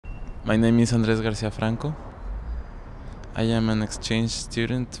My name is Andres Garcia Franco. I am an exchange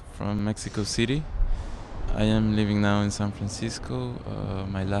student from Mexico City. I am living now in San Francisco,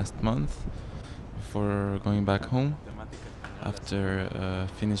 my last month before going back home after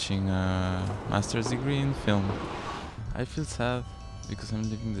finishing a master's degree in film. I feel sad because I'm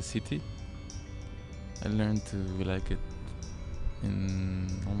leaving the city. I learned to like it in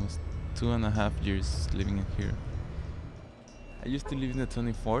almost 2.5 years living in here. I used to live in the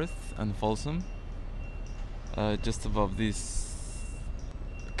 24th and Folsom, just above this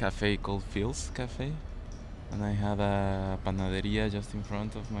cafe called Phil's Cafe, and I had a panaderia just in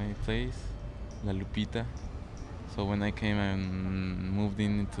front of my place, La Lupita. So when I came and moved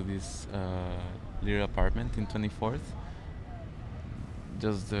into this little apartment in 24th,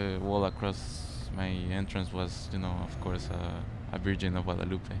 just the wall across my entrance was, of course, a Virgin of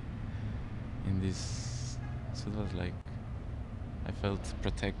Guadalupe. In this, so it was like I felt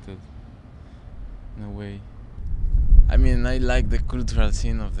protected in a way. I mean, I like the cultural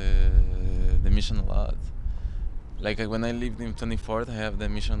scene of the mission a lot. Like when I lived in 24th, I have the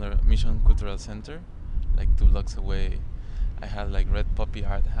Mission Cultural Center, like 2 blocks away. I had like Red Poppy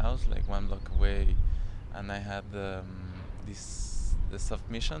Art House, like 1 block away, and I had the Soft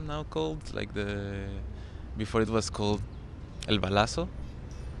Mission now called, like before it was called El Balazo,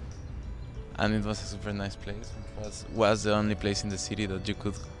 and it was a super nice place. It was the only place in the city that you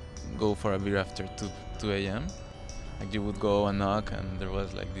could go for a beer after 2 a.m. Like you would go and knock, and there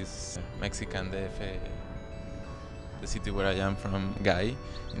was like this Mexican DF, the city where I am from, guy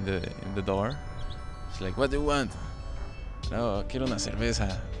in the door. It's like, what do you want? No, quiero una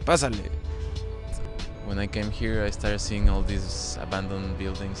cerveza. Pásale. When I came here, I started seeing all these abandoned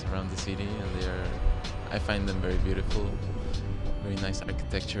buildings around the city, and I find them very beautiful. Very nice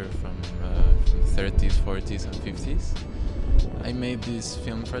architecture from the 30s, 40s, and 50s. I made this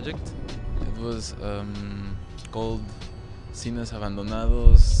film project. It was called Cines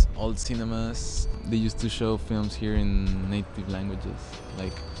Abandonados, Old Cinemas. They used to show films here in native languages,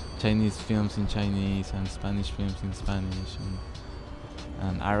 like Chinese films in Chinese and Spanish films in Spanish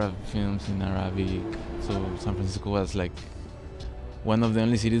and Arab films in Arabic. So San Francisco was like one of the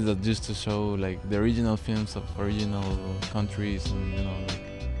only cities that used to show like the original films of original countries, and like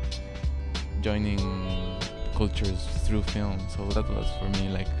joining cultures through film. So that was for me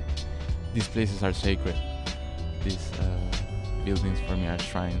like, these places are sacred. These buildings for me are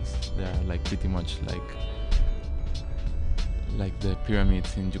shrines. They are like pretty much like the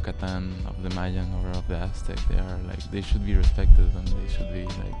pyramids in Yucatan of the Mayan or of the Aztec. They should be respected, and they should be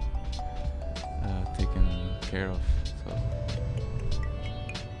like taken care of.